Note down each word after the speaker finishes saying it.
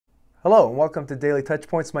Hello and welcome to Daily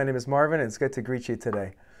Touchpoints. My name is Marvin and it's good to greet you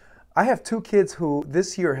today. I have two kids who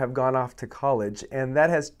this year have gone off to college, and that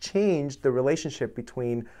has changed the relationship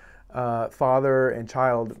between father and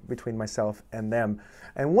child, between myself and them.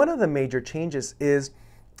 And one of the major changes is,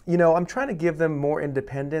 I'm trying to give them more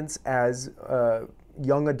independence as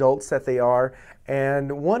young adults that they are.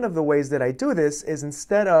 And one of the ways that I do this is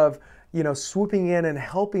instead of, swooping in and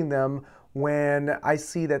helping them when I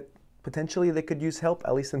see that potentially they could use help,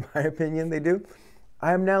 at least in my opinion they do,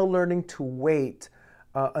 I am now learning to wait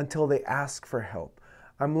until they ask for help.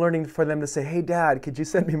 I'm learning for them to say, hey dad, could you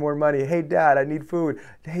send me more money? Hey dad, I need food.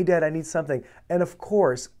 Hey dad, I need something. And of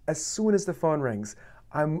course, as soon as the phone rings,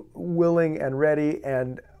 I'm willing and ready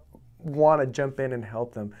and want to jump in and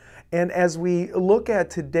help them. And as we look at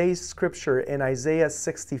today's scripture in Isaiah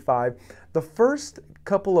 65, the first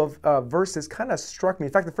couple of verses kind of struck me.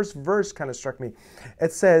 In fact, the first verse kind of struck me.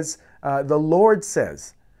 It says, the Lord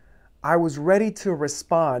says, I was ready to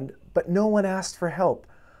respond, but no one asked for help.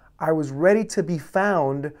 I was ready to be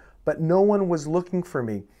found, but no one was looking for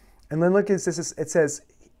me. And then look at this. It says,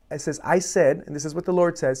 I said, and this is what the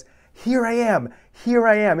Lord says, here I am, here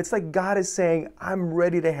I am. It's like God is saying, I'm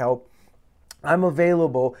ready to help. I'm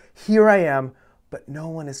available. Here I am, but no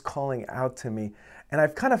one is calling out to me. And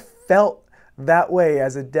I've kind of felt that way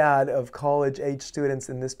as a dad of college-age students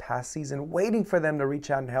in this past season, waiting for them to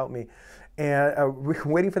reach out and help me, and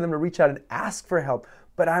waiting for them to reach out and ask for help.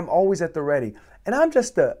 But I'm always at the ready. And I'm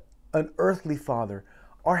just an earthly father.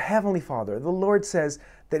 Our Heavenly Father, the Lord says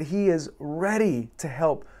that He is ready to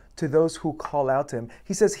help to those who call out to Him.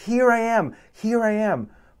 He says, here I am,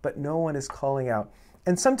 but no one is calling out.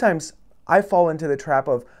 And sometimes I fall into the trap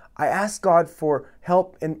of, I ask God for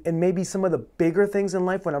help in maybe some of the bigger things in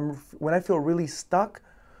life when I feel really stuck,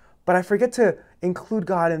 but I forget to include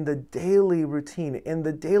God in the daily routine, in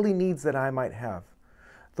the daily needs that I might have.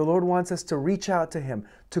 The Lord wants us to reach out to Him,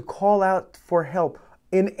 to call out for help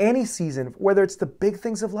in any season, whether it's the big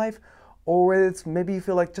things of life or whether it's maybe you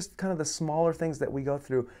feel like just kind of the smaller things that we go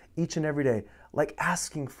through each and every day, like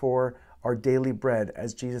asking for our daily bread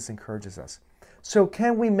as Jesus encourages us. So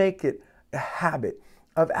can we make it a habit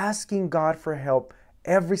of asking God for help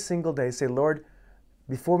every single day? Say, Lord,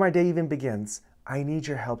 before my day even begins, I need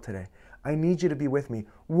your help today. I need you to be with me.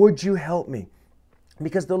 Would you help me?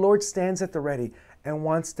 Because the Lord stands at the ready and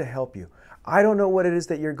wants to help you. I don't know what it is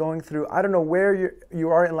that you're going through. I don't know where you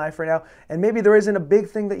are in life right now. And maybe there isn't a big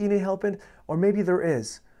thing that you need help in, or maybe there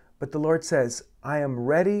is. But the Lord says, I am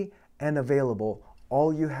ready and available.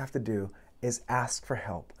 All you have to do is ask for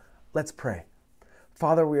help. Let's pray.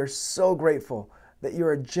 Father, we are so grateful that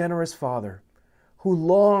you're a generous Father who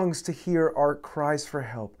longs to hear our cries for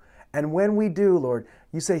help. And when we do, Lord,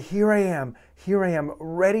 you say, here I am,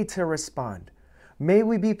 ready to respond. May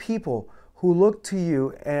we be people who look to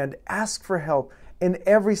you and ask for help in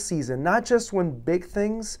every season, not just when big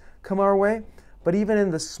things come our way, but even in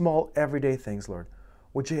the small everyday things, Lord.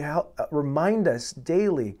 Would you help remind us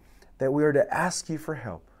daily that we are to ask you for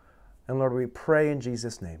help? And Lord, we pray in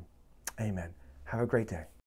Jesus' name. Amen. Have a great day.